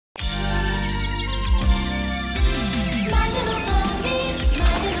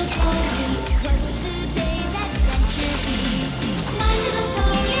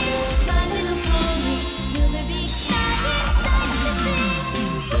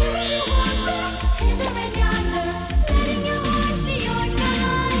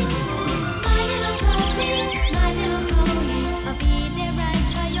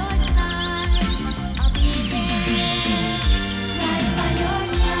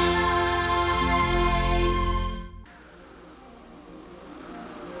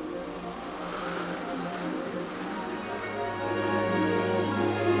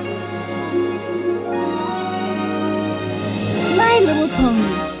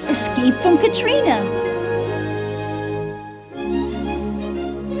escape from Katrina.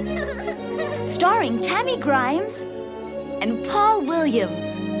 Starring Tammy Grimes and Paul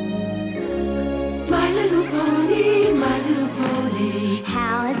Williams. My little pony, my little pony.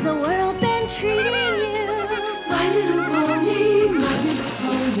 How has the world been treating you? My little pony, my little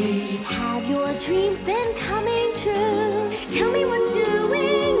pony. Have your dreams been coming true? Tell me what's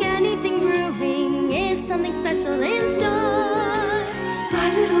doing anything brewing. Is something special in store? My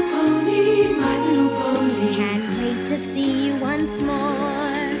little pony, my little pony. Can't wait to see you once more.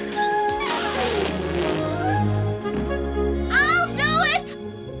 I'll do it!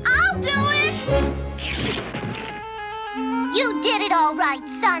 I'll do it! You did it all right,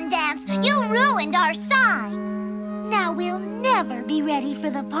 Sundance. You ruined our sign. Now we'll never be ready for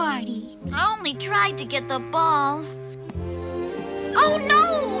the party. I only tried to get the ball. Oh,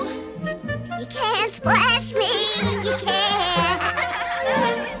 no! You can't splash me. You can't.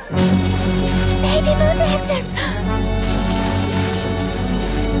 Baby Moon Dancer!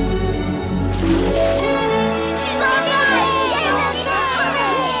 She's all right!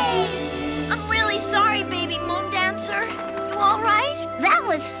 I'm really sorry, Baby Moon Dancer. You all right? That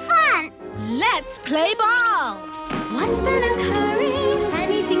was fun! Let's play ball. What's been occurring?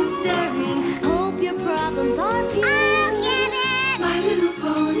 Anything stirring? Hope your problems are few. I'll get it! My little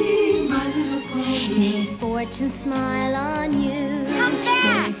pony, my little pony. May fortune smile on you. Come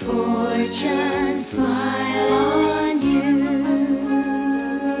back! May fortune smile on you.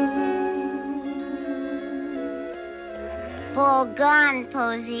 Ball gone,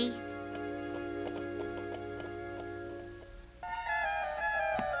 Posy.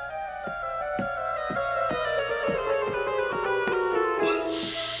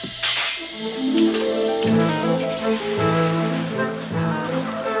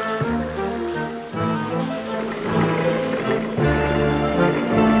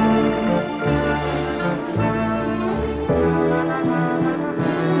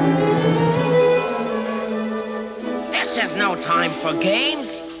 This is no time for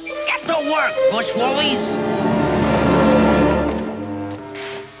games. Get to work, bush woolies.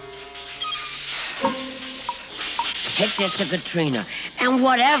 Take this to Katrina, and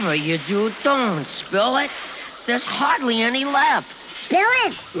whatever you do, don't spill it. There's hardly any left. Spill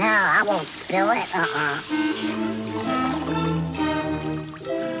it? No, I won't spill it.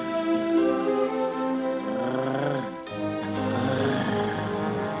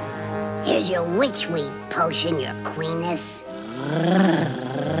 Here's your witchweed potion, your queenness.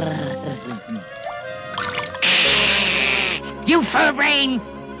 You furbrain!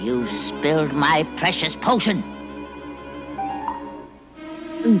 You spilled my precious potion.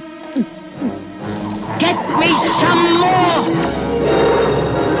 Get me some more!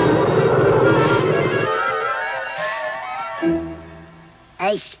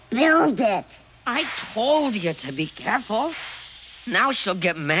 I spilled it. I told you to be careful. Now she'll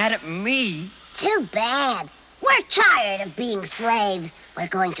get mad at me. Too bad. We're tired of being slaves. We're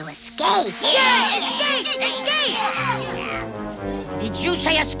going to escape. Yeah, escape! Escape! Did you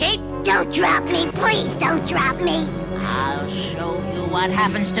say escape? Don't drop me. Please don't drop me. I'll show you what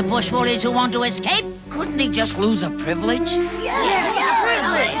happens to bush woolies who want to escape. Couldn't he just lose a privilege? Yeah,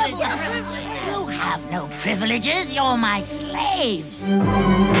 privilege. You have no privileges. You're my slaves. No!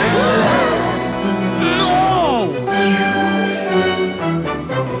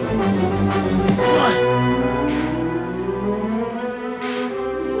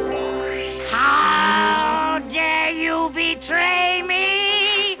 How dare you betray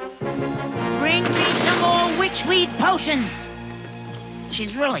me? Bring me some more witchweed potion.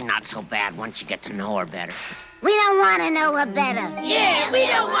 She's really not so bad once you get to know her better. We don't want to know her better. Yeah, we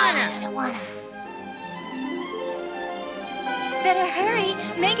don't wanna. We don't want to. Better hurry.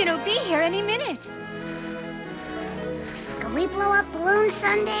 Megan will be here any minute. Can we blow up balloons,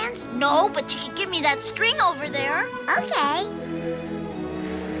 Sundance? No, but you can give me that string over there. Okay.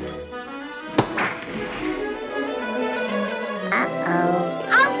 Uh-oh.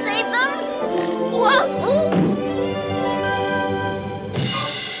 I'll save them. Whoa!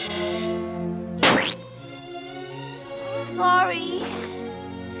 Sorry.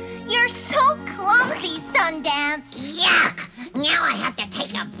 You're so clumsy, Sundance. Yuck! Now I have to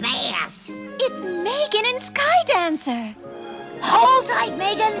take a bath. It's Megan and Sky Dancer. Hold tight,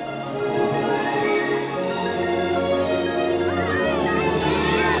 Megan.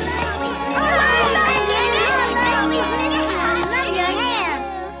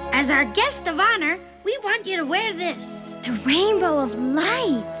 As our guest of honor, we want you to wear this. The rainbow of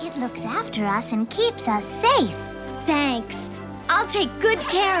light. It looks after us and keeps us safe. Thanks. I'll take good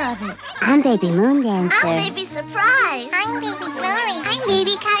care of it. I'm Baby Moon Dancer. I'm Baby Surprise. I'm Baby Glory. I'm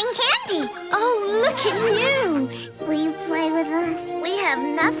Baby Cotton Look at you. Will you play with us? We have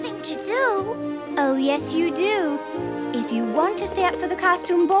nothing to do. Oh, yes, you do. If you want to stay up for the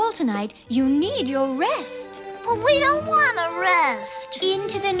costume ball tonight, you need your rest. But we don't want to rest.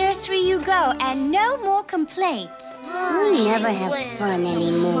 Into the nursery you go, and no more complaints. We never have fun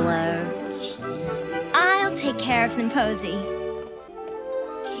anymore. I'll take care of them, Posy.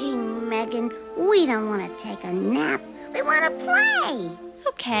 King Megan, we don't want to take a nap. We want to play.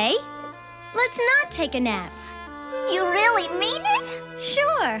 Okay. Let's not take a nap. You really mean it?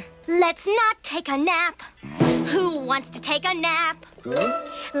 Sure. Let's not take a nap. Who wants to take a nap?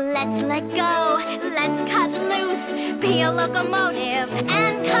 Let's let go. Let's cut loose. Be a locomotive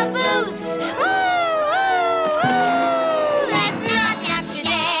and caboose. Woo, woo, woo. Let's not nap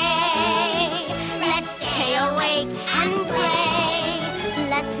today. Let's stay awake and play.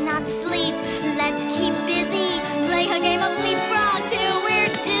 Let's not sleep. Let's keep busy. Play a game of leapfrog till we're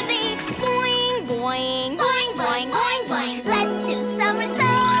dizzy. Boing, boing, boing, boing, boing, boing. Let's do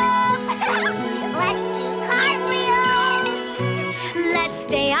somersaults. Let's do cartwheels. Let's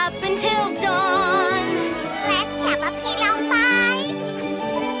stay up until dawn. Let's have a pillow fight.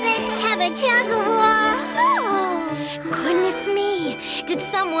 Let's have a tug of war. Oh. Goodness me, did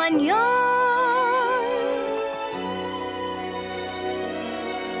someone yawn?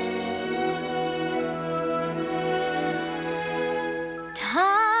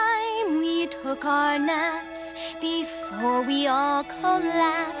 Time we took our naps before we all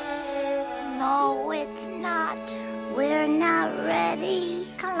collapse. No, it's not. We're not ready.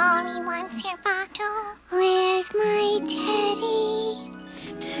 Chloe wants your bottle. Where's my teddy?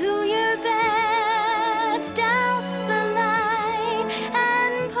 To your beds, douse the light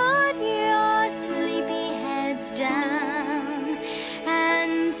and put your sleepy heads down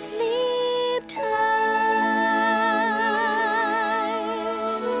and sleep tight.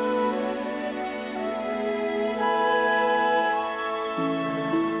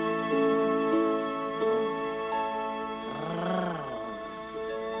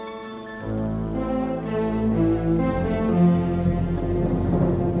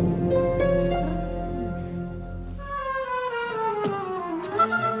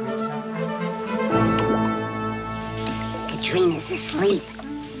 Katrina's asleep.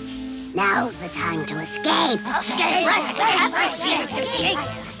 Now's the time to escape. Escape!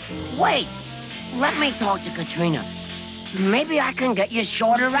 Wait, let me talk to Katrina. Maybe I can get you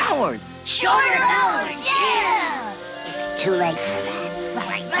shorter hours. Shorter hours, yeah! Too late for that.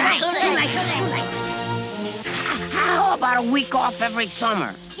 Too late. How about a week off every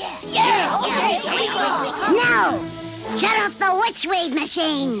summer? No! Shut off the witchweed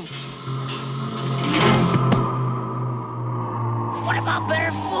machine! What about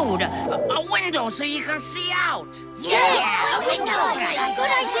better food? A window so you can see out. Yeah, a window.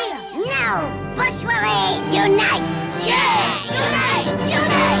 Good idea. No! Bushwillies, unite! Yeah!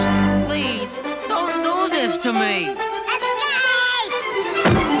 Unite! Please, don't do this to me. Escape!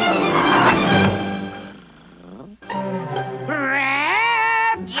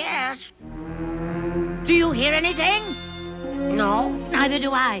 Yes. Do you hear anything? No. Neither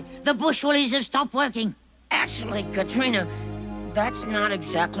do I. The bushwillies have stopped working. Actually, Katrina, that's not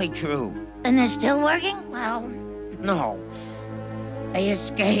exactly true. And they're still working? Well, no. They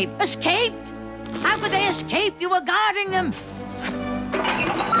escaped. Escaped? How could they escape? You were guarding them.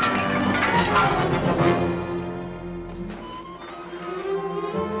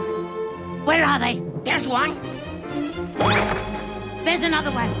 Where are they? There's one. There's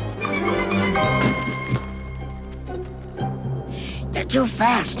another one. They're too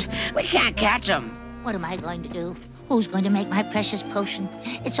fast. We can't catch them. What am I going to do? Who's going to make my precious potion?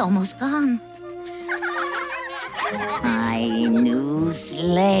 It's almost gone. My new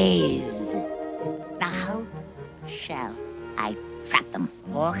slaves. Now, how shall I trap them?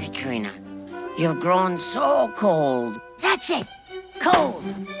 Poor Katrina. You've grown so cold. That's it. Cold.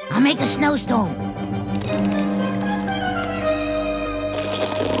 I'll make a snowstorm.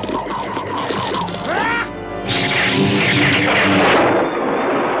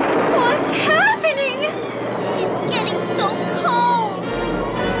 What's happening? It's getting so cold.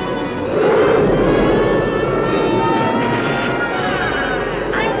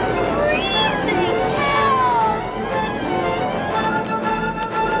 I'm freezing. Help!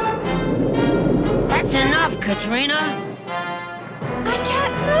 That's enough, Katrina. I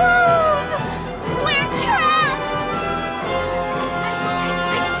can't move. We're trapped. I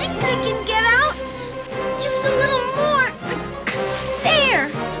think I can get out. Just a little more. There.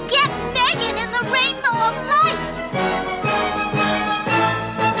 Get Megan in the rainbow of light.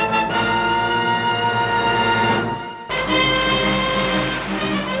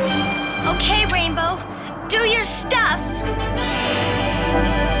 Okay, Rainbow.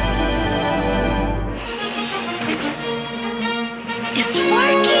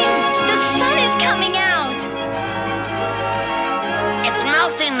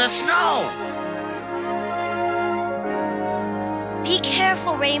 the snow. Be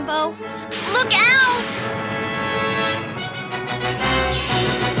careful, Rainbow. Look out!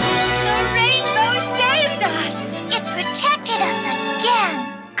 The rainbow saved us! It protected us again.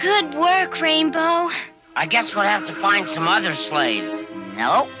 Good work, Rainbow. I guess we'll have to find some other sleighs.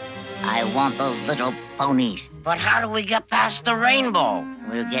 No, I want those little ponies. But how do we get past the rainbow?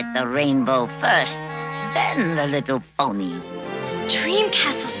 We'll get the rainbow first, then the little pony. Dream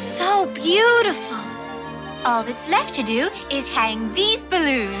Castle's so beautiful. All that's left to do is hang these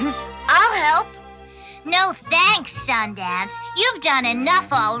balloons. I'll help. No thanks, Sundance. You've done enough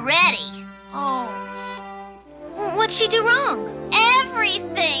already. Oh. What'd she do wrong?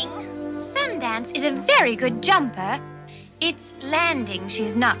 Everything. Sundance is a very good jumper. It's landing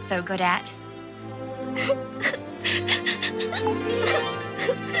she's not so good at.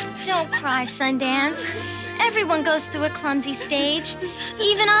 Don't cry, Sundance. Everyone goes through a clumsy stage.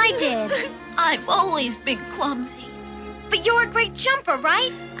 Even I did. I've always been clumsy. But you're a great jumper,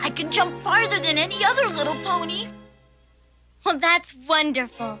 right? I can jump farther than any other little pony. Well, that's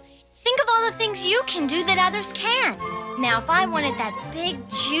wonderful. Think of all the things you can do that others can't. Now, if I wanted that big,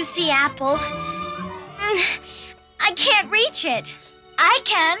 juicy apple, I can't reach it. I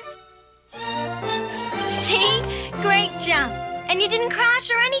can. See? Great jump. And you didn't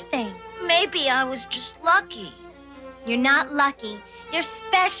crash or anything. Maybe I was just lucky. You're not lucky. You're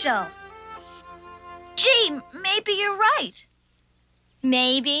special. Gee, maybe you're right.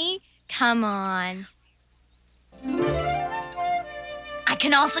 Maybe? Come on. I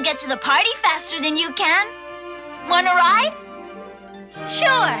can also get to the party faster than you can. Want to ride?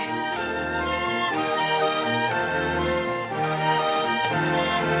 Sure.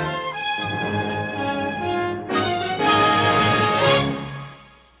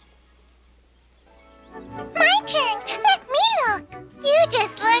 My turn. Let me look. You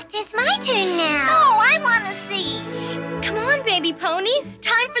just looked. It's my turn now. Oh, I want to see. Come on, baby ponies.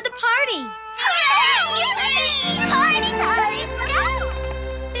 Time for the party. Yay! Party time!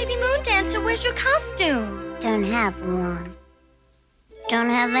 Go! Baby Moon Dancer, where's your costume? Don't have one. Don't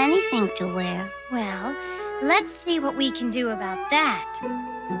have anything to wear. Well, let's see what we can do about that.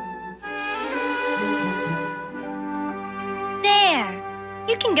 There.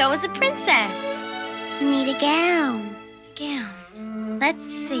 You can go as a princess. Need a gown. Gown. Let's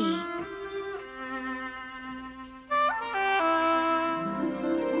see.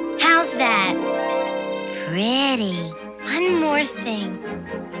 How's that? Pretty. One more thing.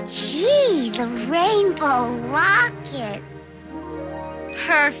 Gee, the rainbow locket.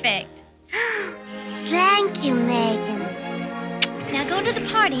 Perfect. Thank you, Megan. Now go to the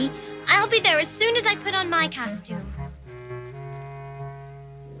party. I'll be there as soon as I put on my costume.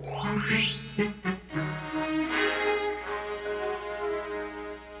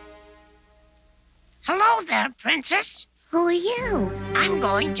 Hello there, princess. Who are you? I'm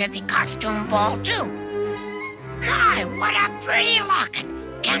going to the costume ball, too. My, what a pretty locket.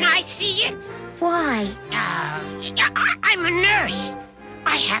 Can I see it? Why? I'm a nurse.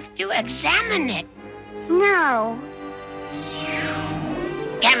 I have to examine it. No.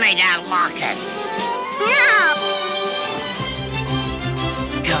 Give me that locket. No!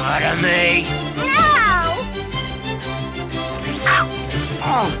 Give it to me. No! Ow!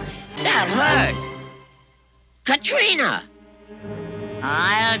 Oh, that hurt. Katrina!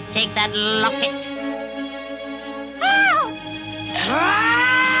 I'll take that locket. Help!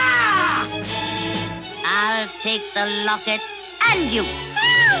 Ah! I'll take the locket and you.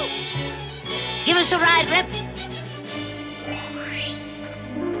 Help! Give us a ride, Rip.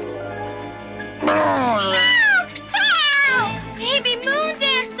 Oh, Help! Baby Moon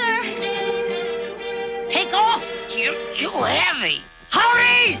Dancer! take off! You're too heavy.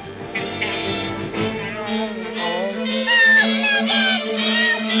 Hurry!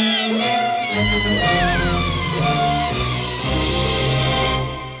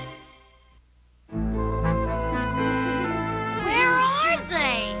 Where are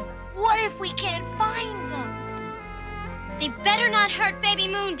they? What if we can't find them? They better not hurt Baby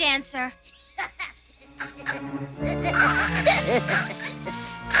Moon Dancer.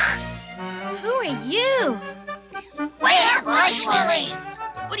 Who are you? We're Bush Willies.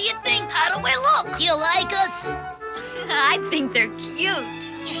 What do you think? How do we look? You like us? I think they're cute.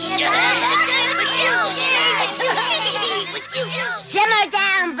 Simmer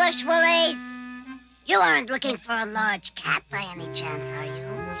down, Bush Willies. You aren't looking for a large cat by any chance, are you?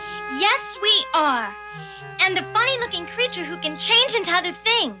 Yes, we are. And a funny-looking creature who can change into other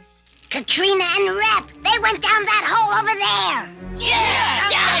things. Katrina and Rep, they went down that hole over there. Yeah,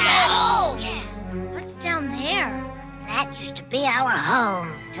 down the hole. What's down there? That used to be our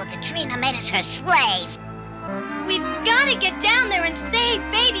home, till Katrina made us her slaves. We've got to get down there and save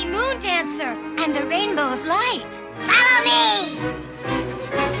Baby Moon Dancer and the Rainbow of Light. Follow me!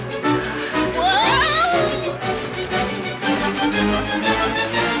 Whoa!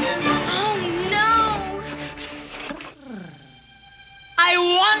 Oh, no! I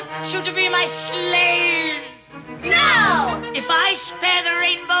want you to be my slaves. No! If I spare the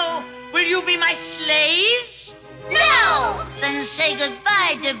rainbow, will you be my slaves? No! Then say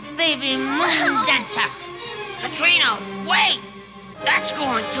goodbye to Baby Moon Dancer. Katrina, wait! That's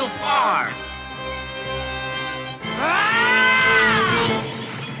going too far.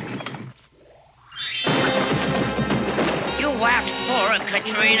 You asked for it,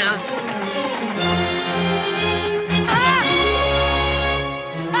 Katrina.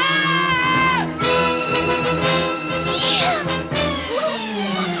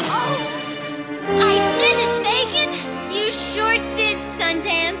 I did it, Megan! You sure did,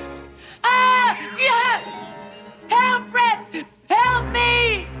 Sundance. Yeah! Help, Brett! Help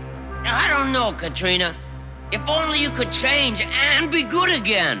me! I don't know, Katrina. If only you could change and be good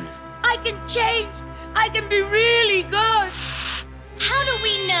again. I can change. I can be really good. How do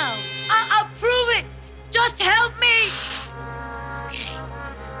we know? I'll prove it. Just help me.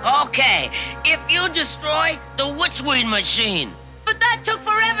 Okay, if you destroy the witchweed machine. But that took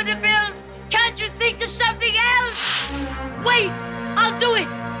forever to build. Can't you think of something else? Wait, I'll do it.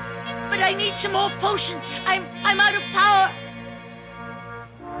 But I need some more potions. I'm out of power.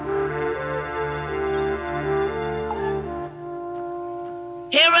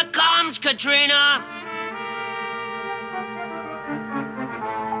 Here it comes, Katrina.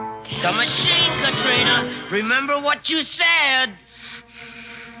 The machine, Katrina. Remember what you said.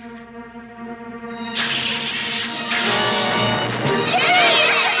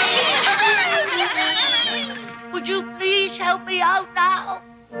 Would you please help me out now?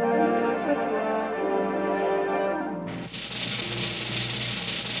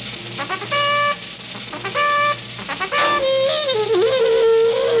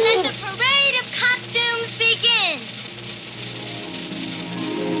 Let the parade of costumes begin.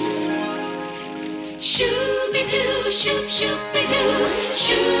 Shooby-doo, shoop, shoopy-doo,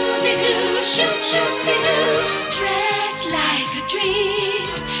 shooby-doo, shoop, shoopy-doo. Dressed like a dream,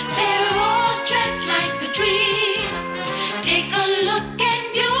 they're all dressed like a dream. Take a look and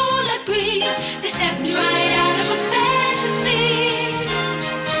you'll agree, they stepped right out of a fantasy.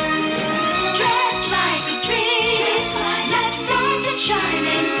 Dressed like a dream, like stars that shine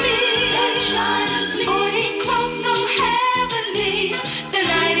and gleam, sporting clothes so heavenly, they're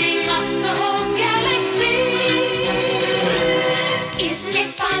lighting up the whole galaxy. Isn't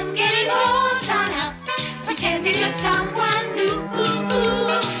it fun getting all done up, pretending you're someone new?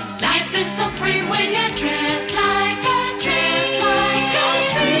 Life is so free when you're dressed like a dream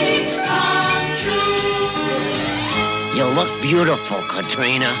come true. You look beautiful,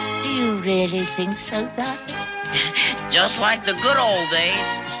 Katrina. Do you really think so, darling? Just like the good old days.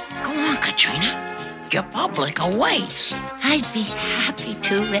 Go on, Katrina. Your public awaits. I'd be happy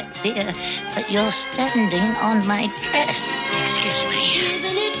to, Red dear, but you're standing on my dress. Excuse me.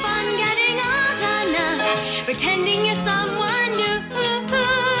 Isn't it fun getting all done up, pretending you're someone new?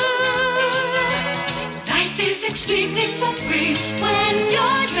 Life is extremely so free when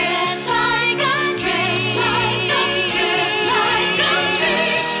you're dressed like a dream. Dressed like a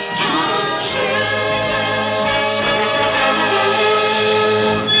dream come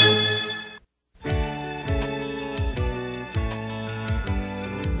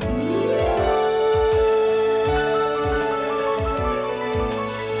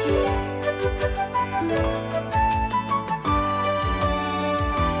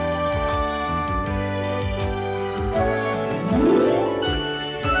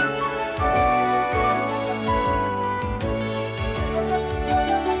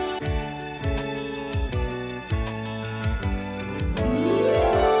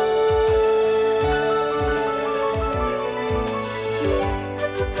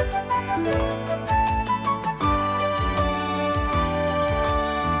True.